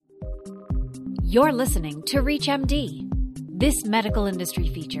You're listening to ReachMD. This medical industry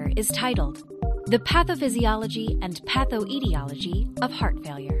feature is titled The Pathophysiology and Pathoetiology of Heart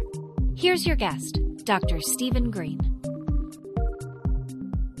Failure. Here's your guest, Dr. Stephen Green.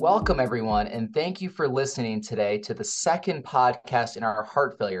 Welcome, everyone, and thank you for listening today to the second podcast in our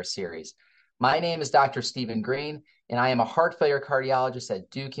heart failure series. My name is Dr. Stephen Green, and I am a heart failure cardiologist at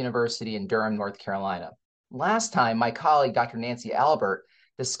Duke University in Durham, North Carolina. Last time, my colleague, Dr. Nancy Albert,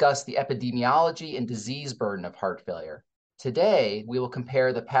 discussed the epidemiology and disease burden of heart failure. Today, we will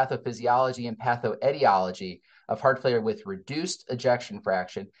compare the pathophysiology and pathoetiology of heart failure with reduced ejection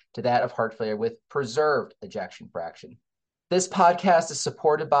fraction to that of heart failure with preserved ejection fraction. This podcast is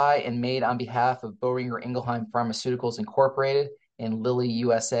supported by and made on behalf of Boehringer Ingelheim Pharmaceuticals Incorporated and Lilly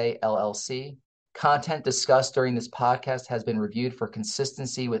USA LLC. Content discussed during this podcast has been reviewed for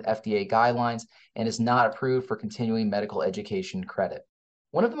consistency with FDA guidelines and is not approved for continuing medical education credit.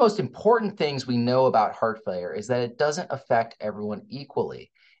 One of the most important things we know about heart failure is that it doesn't affect everyone equally,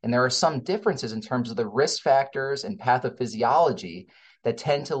 and there are some differences in terms of the risk factors and pathophysiology that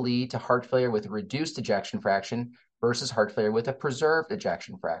tend to lead to heart failure with reduced ejection fraction versus heart failure with a preserved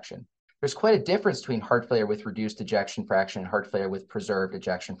ejection fraction. There's quite a difference between heart failure with reduced ejection fraction and heart failure with preserved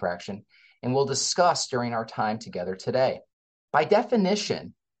ejection fraction, and we'll discuss during our time together today. By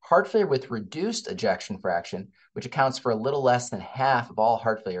definition, heart failure with reduced ejection fraction, which accounts for a little less than half of all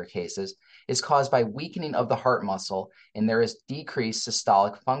heart failure cases, is caused by weakening of the heart muscle, and there is decreased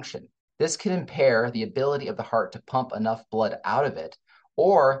systolic function. This can impair the ability of the heart to pump enough blood out of it,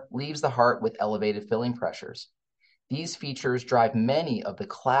 or leaves the heart with elevated filling pressures. These features drive many of the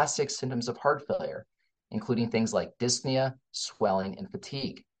classic symptoms of heart failure, including things like dyspnea, swelling, and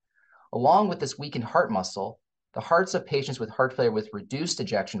fatigue. Along with this weakened heart muscle, the hearts of patients with heart failure with reduced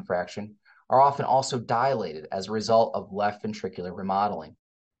ejection fraction are often also dilated as a result of left ventricular remodeling.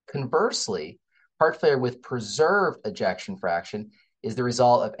 Conversely, heart failure with preserved ejection fraction is the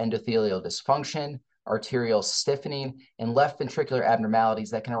result of endothelial dysfunction, arterial stiffening, and left ventricular abnormalities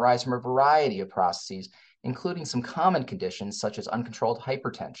that can arise from a variety of processes, including some common conditions such as uncontrolled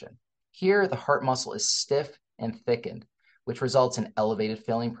hypertension. Here, the heart muscle is stiff and thickened, which results in elevated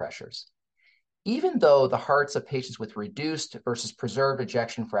filling pressures. Even though the hearts of patients with reduced versus preserved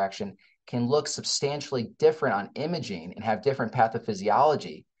ejection fraction can look substantially different on imaging and have different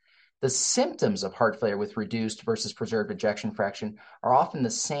pathophysiology, the symptoms of heart failure with reduced versus preserved ejection fraction are often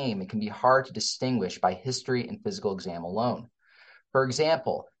the same and can be hard to distinguish by history and physical exam alone. For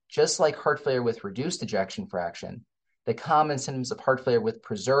example, just like heart failure with reduced ejection fraction, the common symptoms of heart failure with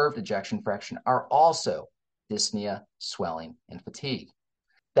preserved ejection fraction are also dyspnea, swelling, and fatigue.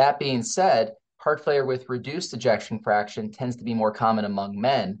 That being said, heart failure with reduced ejection fraction tends to be more common among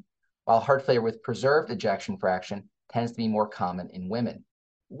men, while heart failure with preserved ejection fraction tends to be more common in women.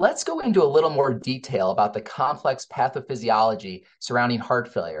 Let's go into a little more detail about the complex pathophysiology surrounding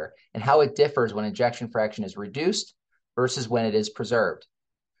heart failure and how it differs when ejection fraction is reduced versus when it is preserved.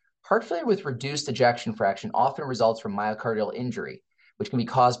 Heart failure with reduced ejection fraction often results from myocardial injury, which can be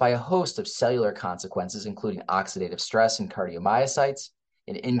caused by a host of cellular consequences, including oxidative stress in cardiomyocytes,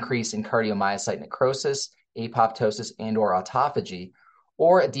 an increase in cardiomyocyte necrosis, apoptosis, and/or autophagy,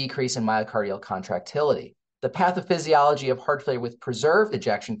 or a decrease in myocardial contractility. The pathophysiology of heart failure with preserved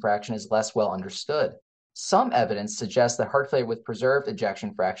ejection fraction is less well understood. Some evidence suggests that heart failure with preserved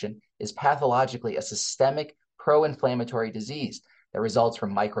ejection fraction is pathologically a systemic pro-inflammatory disease that results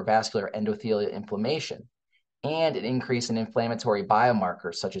from microvascular endothelial inflammation and an increase in inflammatory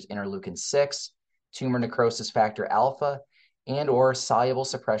biomarkers such as interleukin-6, tumor necrosis factor alpha, and/or soluble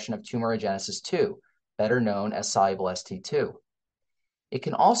suppression of tumorigenesis 2, better known as soluble ST2. It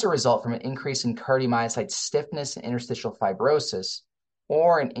can also result from an increase in cardiomyocyte stiffness and interstitial fibrosis,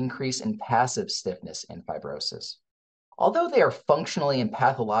 or an increase in passive stiffness and fibrosis. Although they are functionally and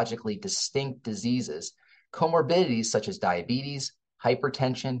pathologically distinct diseases, comorbidities such as diabetes,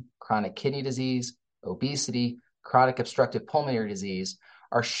 hypertension, chronic kidney disease, obesity, chronic obstructive pulmonary disease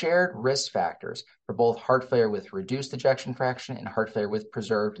are shared risk factors for both heart failure with reduced ejection fraction and heart failure with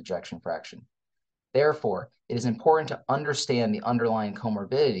preserved ejection fraction. Therefore, it is important to understand the underlying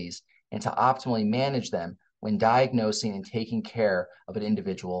comorbidities and to optimally manage them when diagnosing and taking care of an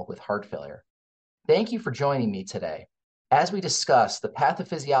individual with heart failure. Thank you for joining me today. As we discuss the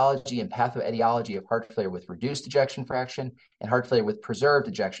pathophysiology and pathoetiology of heart failure with reduced ejection fraction and heart failure with preserved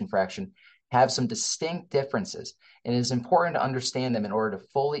ejection fraction have some distinct differences, and it is important to understand them in order to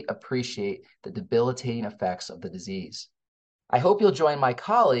fully appreciate the debilitating effects of the disease. I hope you'll join my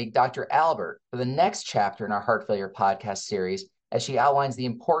colleague, Dr. Albert, for the next chapter in our heart failure podcast series as she outlines the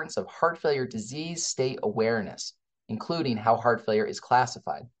importance of heart failure disease state awareness, including how heart failure is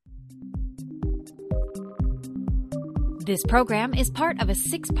classified. This program is part of a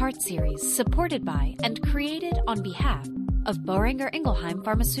 6-part series supported by and created on behalf of Boehringer Ingelheim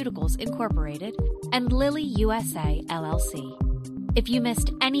Pharmaceuticals Incorporated and Lilly USA LLC. If you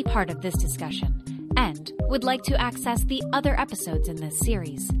missed any part of this discussion and would like to access the other episodes in this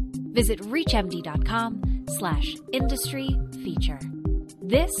series, visit reachmd.com/industry feature.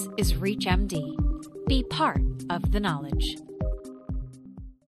 This is ReachMD. Be part of the knowledge.